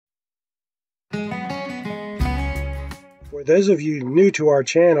For those of you new to our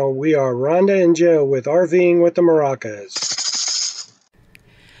channel, we are Rhonda and Joe with RVing with the Moracas.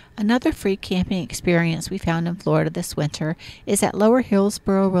 Another free camping experience we found in Florida this winter is at Lower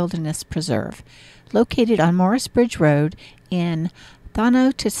Hillsborough Wilderness Preserve, located on Morris Bridge Road in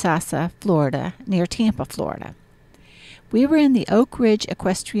Thonotosassa, Florida, near Tampa, Florida. We were in the Oak Ridge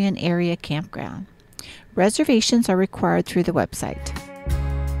Equestrian Area Campground. Reservations are required through the website.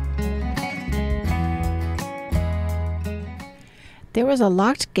 There was a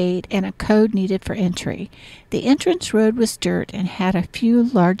locked gate and a code needed for entry. The entrance road was dirt and had a few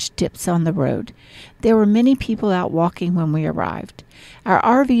large dips on the road. There were many people out walking when we arrived. Our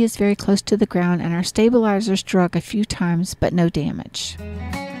RV is very close to the ground and our stabilizers struck a few times, but no damage.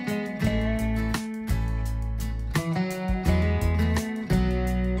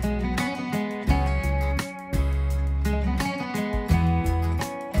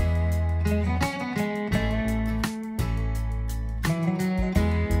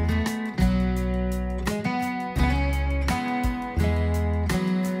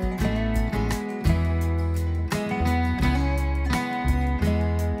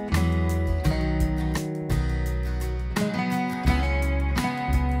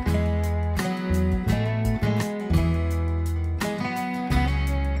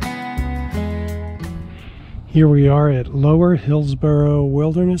 Here we are at Lower Hillsborough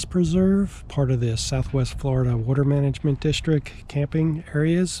Wilderness Preserve, part of the Southwest Florida Water Management District camping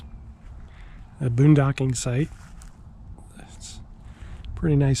areas. A boondocking site. It's a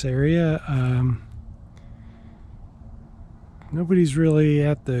pretty nice area. Nobody's really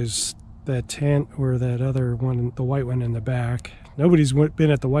at that tent or that other one, the white one in the back. Nobody's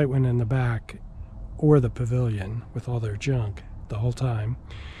been at the white one in the back or the pavilion with all their junk the whole time.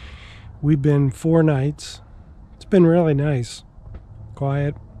 We've been 4 nights. It's been really nice,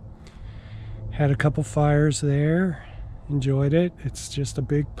 quiet. Had a couple fires there, enjoyed it. It's just a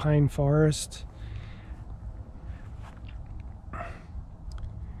big pine forest.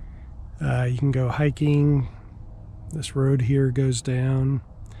 You can go hiking. This road here goes down.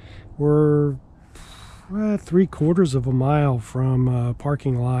 We're 3/4 of a mile from a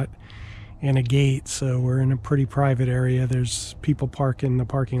parking lot and a gate, so we're in a pretty private area. There's people park in the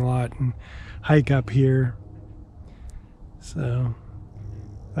parking lot and hike up here. So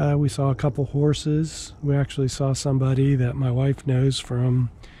we saw a couple horses. We actually saw somebody that my wife knows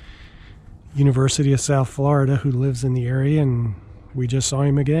from University of South Florida who lives in the area, and we just saw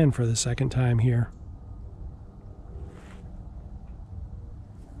him again for the second time here.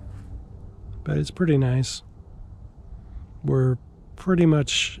 But it's pretty nice. We're pretty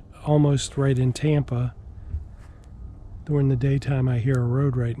much almost right in Tampa. During the daytime I hear a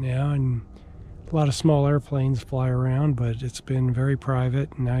road right now, and a lot of small airplanes fly around, but it's been very private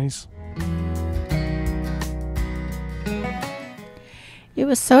and nice. It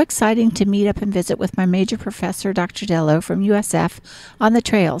was so exciting to meet up and visit with my major professor, Dr. Dello from USF, on the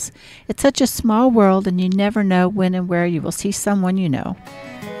trails. It's such a small world, and you never know when and where you will see someone you know.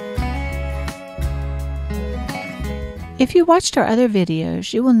 If you watched our other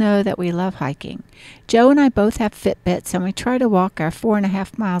videos, you will know that we love hiking. Joe and I both have Fitbits, and we try to walk our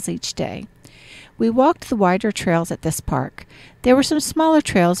 4.5 miles each day. We walked the wider trails at this park. There were some smaller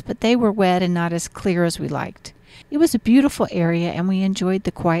trails, but they were wet and not as clear as we liked. It was a beautiful area, and we enjoyed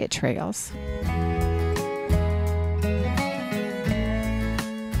the quiet trails.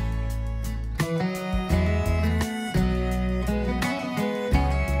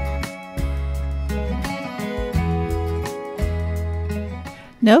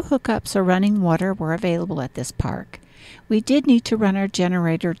 No hookups or running water were available at this park. We did need to run our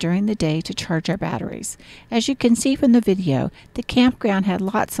generator during the day to charge our batteries. As you can see from the video, the campground had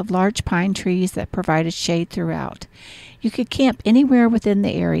lots of large pine trees that provided shade throughout. You could camp anywhere within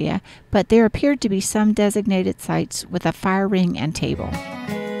the area, but there appeared to be some designated sites with a fire ring and table.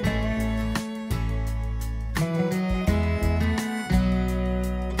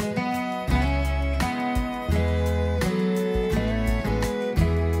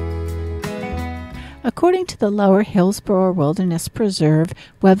 According to the Lower Hillsborough Wilderness Preserve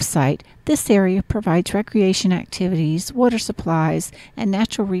website, this area provides recreation activities, water supplies, and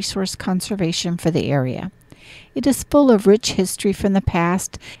natural resource conservation for the area. It is full of rich history from the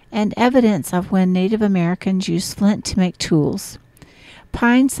past and evidence of when Native Americans used flint to make tools.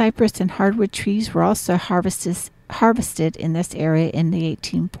 Pine, cypress, and hardwood trees were also harvested in this area in the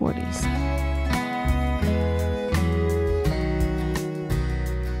 1840s.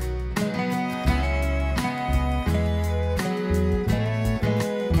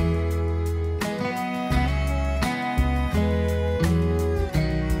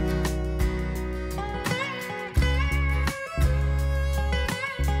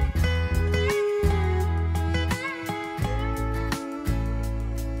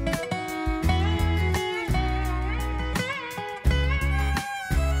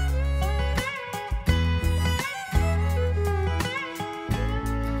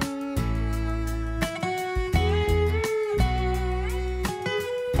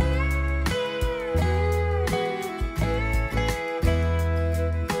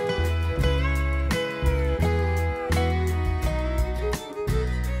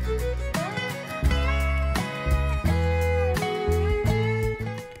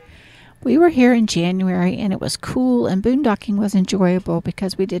 were here in January and it was cool and boondocking was enjoyable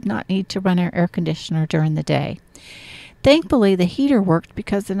because we did not need to run our air conditioner during the day. Thankfully, the heater worked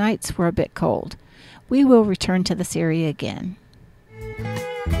because the nights were a bit cold. We will return to this area again.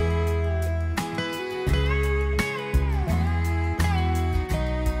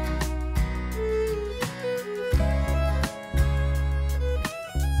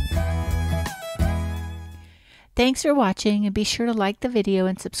 Thanks for watching, and be sure to like the video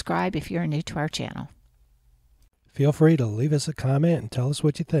and subscribe if you're new to our channel. Feel free to leave us a comment and tell us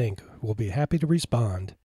what you think. We'll be happy to respond.